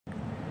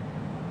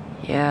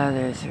Yeah,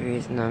 there's a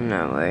reason I'm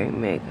not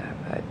wearing makeup.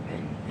 I've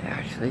been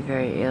actually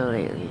very ill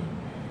lately.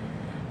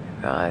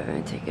 I probably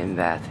haven't taken a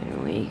bath in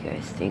a week. I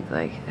stink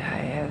like the high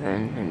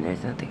heaven, and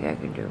there's nothing I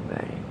can do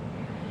about it.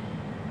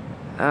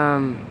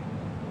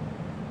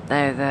 I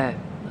have that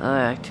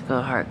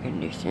electrical heart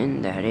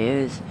condition that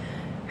is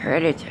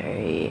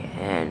hereditary,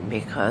 and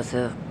because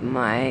of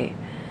my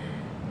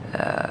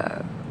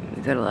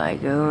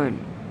vitiligo and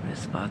the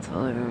spots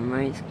all over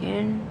my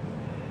skin,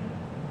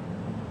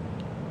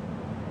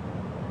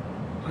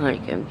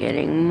 like I'm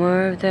getting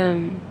more of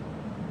them.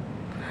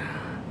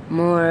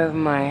 More of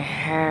my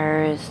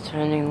hair is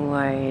turning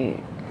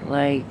white,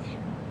 like,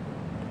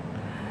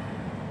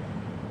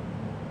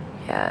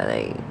 yeah,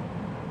 like,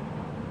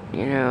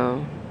 you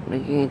know,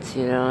 like you can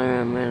see it all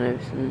around my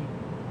lips and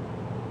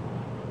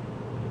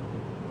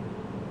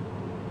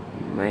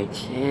my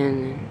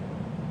chin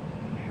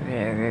and right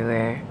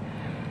everywhere,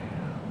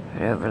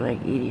 right over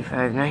like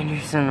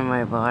 85–90% of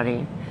my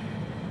body.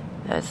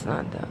 That's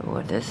not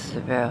what this is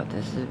about.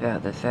 This is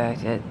about the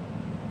fact that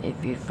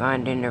if you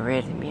find an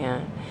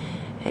arrhythmia,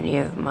 any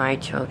of my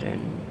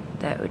children,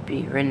 that would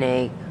be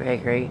Renee,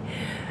 Gregory,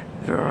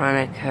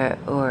 Veronica,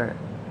 or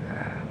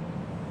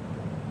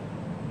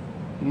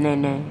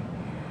Nene,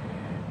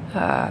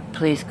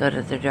 please go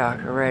to the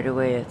doctor right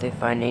away if they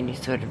find any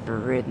sort of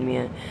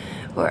arrhythmia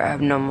or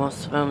abnormal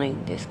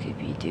swelling. This could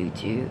be due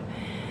to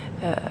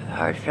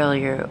heart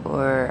failure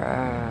or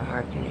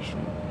heart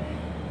condition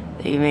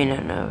that you may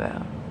not know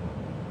about.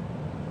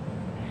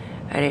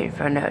 I didn't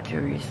find out too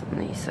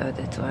recently, so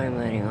that's why I'm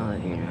letting all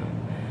of you know.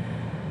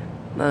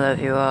 I love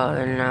you all,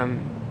 and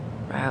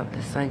I hope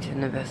this finds you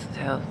in the best of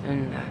health,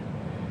 and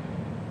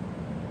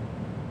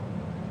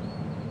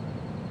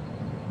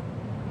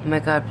may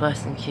God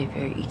bless and keep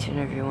each and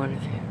every one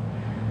of you.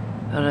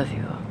 I love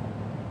you all.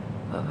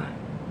 Bye-bye.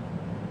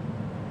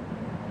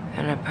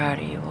 And I'm proud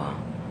of you all.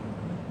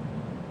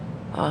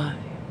 All of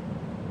you.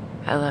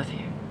 I love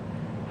you.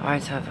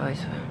 Always have,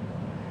 always will.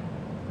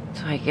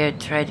 So I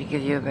tried to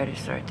give you a better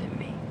start than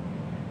me.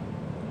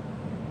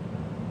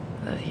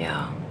 Love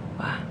y'all.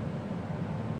 Bye.